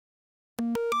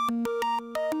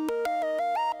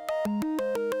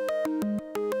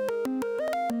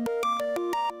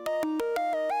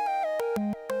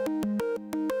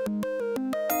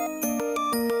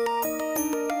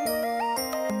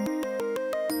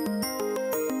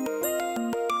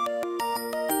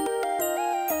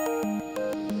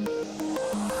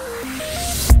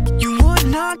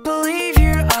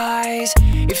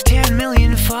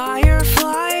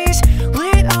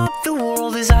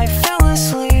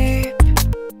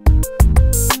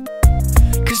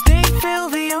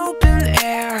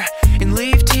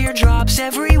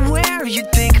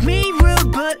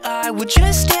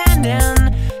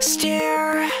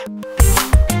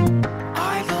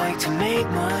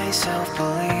myself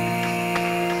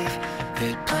believe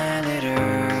that planet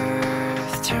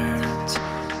Earth turns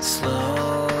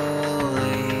slowly.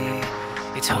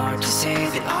 It's hard to say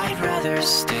that I'd rather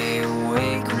stay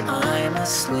awake when I'm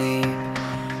asleep,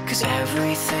 'cause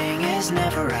everything is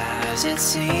never as it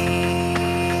seems.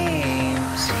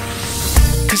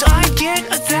 'Cause I get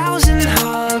 1,000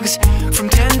 hugs from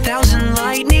 10,000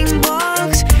 lightning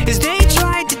bugs as they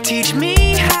tried to teach me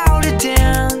how to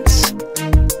dance.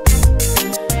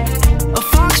 A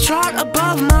foxtrot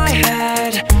above my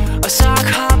head, a sock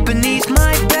hop beneath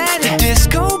my bed. A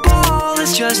disco ball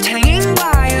is just hanging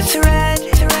by a thread.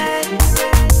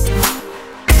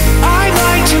 I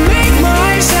like to make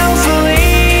myself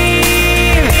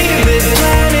believe that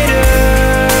planet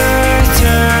Earth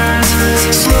turns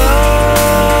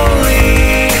slowly.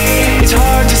 It's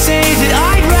hard to say that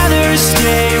I'd rather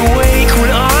stay awake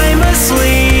when I'm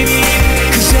asleep,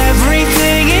 'cause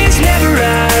everything is never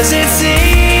as it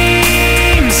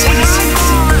seems. When I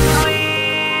fall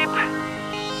asleep,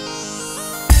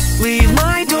 leave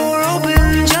my door open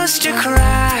just a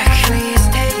crack. Please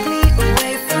take me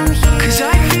away from here, 'cause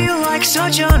I feel like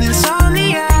such an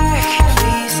insomniac.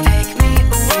 Please take me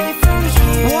away from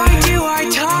here. Why do I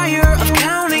tire of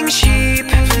counting sheep?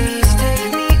 Please take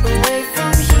me away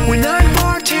from here, when I'm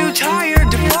far too tired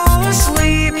to fall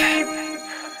asleep.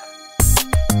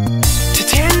 To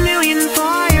 10 million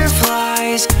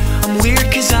fireflies, I'm weird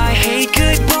 'cause I hate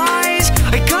goodbyes.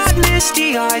 I got misty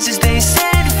eyes as they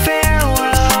said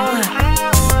farewell,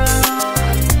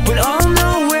 but I'll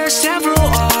know where several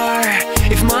are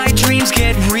if my dreams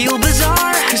get real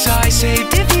bizarre, 'cause I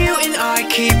saved a few and I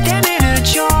keep them in a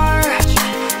jar.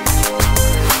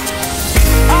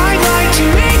 I like to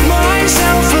make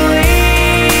myself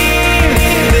believe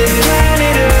that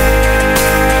planet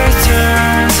Earth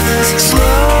turns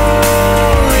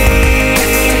slowly.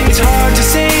 It's hard to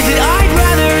say that I'd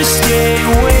rather stay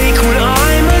awake when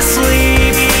I'm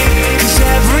asleep, 'cause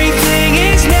everything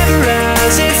is never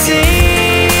as it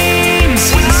seems.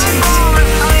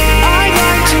 I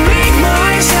like to make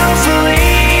myself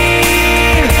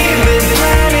believe that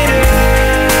planet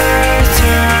Earth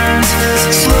turns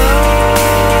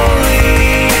slowly.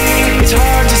 It's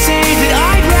hard to say that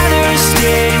I'd rather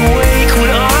stay awake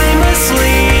when I'm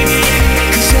asleep,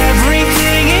 'cause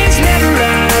everything is never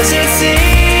as it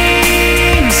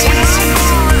seems.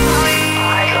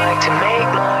 I'd like to make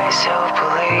myself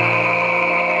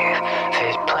believe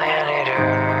that planet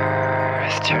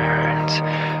Earth turns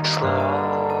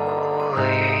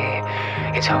slowly.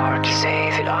 It's hard to say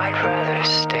that I'd rather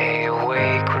stay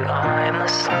awake when I'm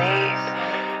asleep,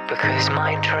 because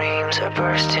my dreams are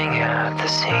bursting at the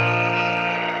seams.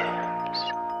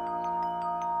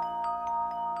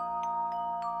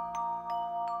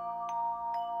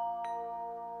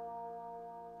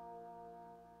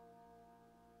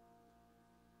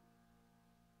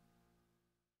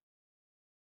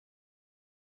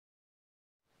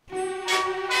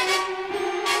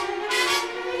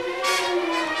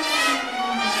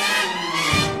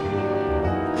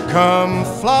 Come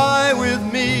fly with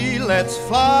me, let's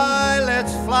fly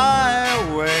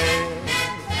away.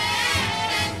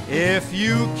 If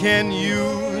you can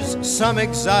use some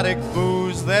exotic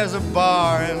booze, there's a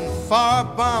bar in far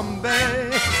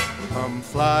Bombay. Come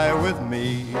fly with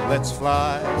me, let's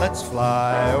fly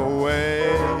away.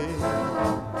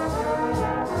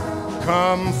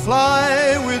 Come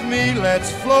fly with me,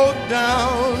 let's float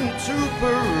down to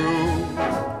Peru.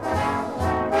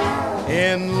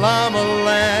 In Llama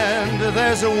Land,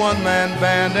 there's a one-man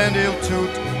band, and he'll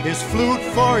toot his flute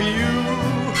for you.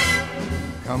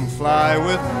 Come fly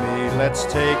with me, let's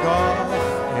take off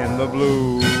in the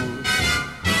blue.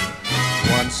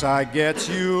 Once I get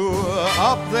you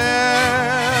up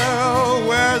there,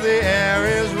 where the air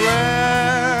is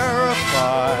rarefied,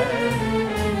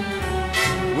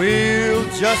 we'll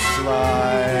just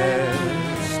glide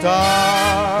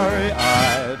starry-eyed.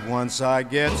 Once I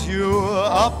get you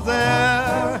up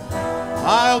there,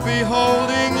 I'll be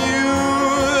holding you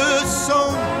so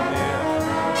near.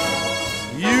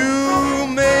 You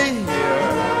may hear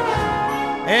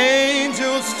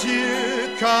angels cheer,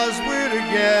 'cause we're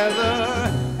together.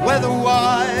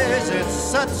 Weather-wise, it's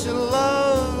such a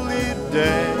lovely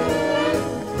day.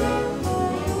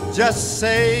 Just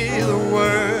say the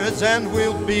words and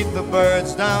we'll beat the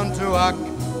birds down to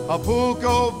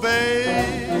Acapulco Bay.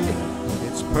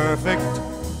 It's perfect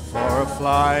for a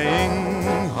flying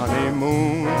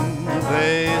honeymoon,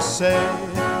 they say.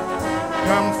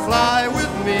 Come fly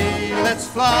with me, let's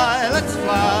fly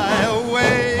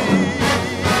away.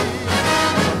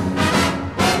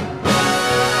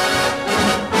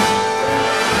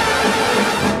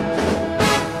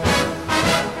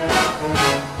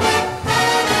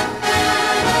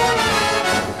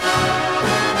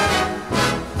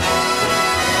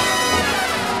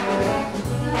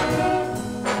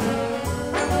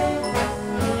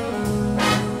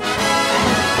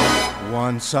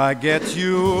 Once I get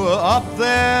you up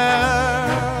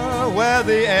there where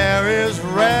the air is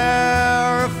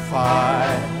rarefied,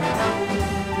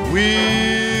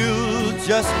 we'll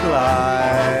just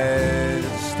glide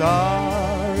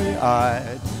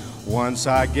starry-eyed. Once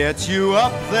I get you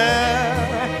up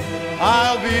there,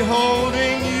 I'll be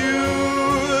holding you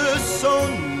so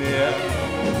near.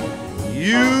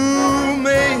 You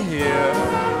may hear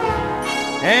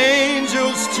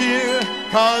angels cheer,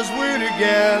 'cause we're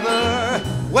together.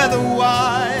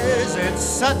 Weather-wise, it's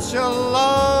such a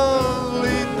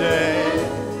lovely day.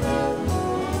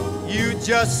 You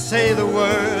just say the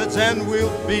words and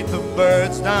we'll beat the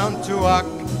birds down to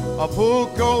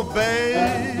Acapulco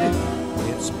Bay.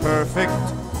 It's perfect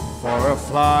for a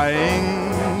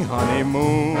flying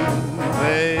honeymoon,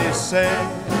 they say.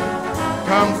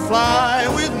 Come fly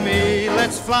with me,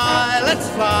 let's fly, let's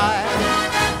fly.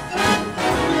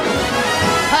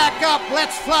 Pack up,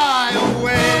 let's fly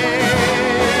away.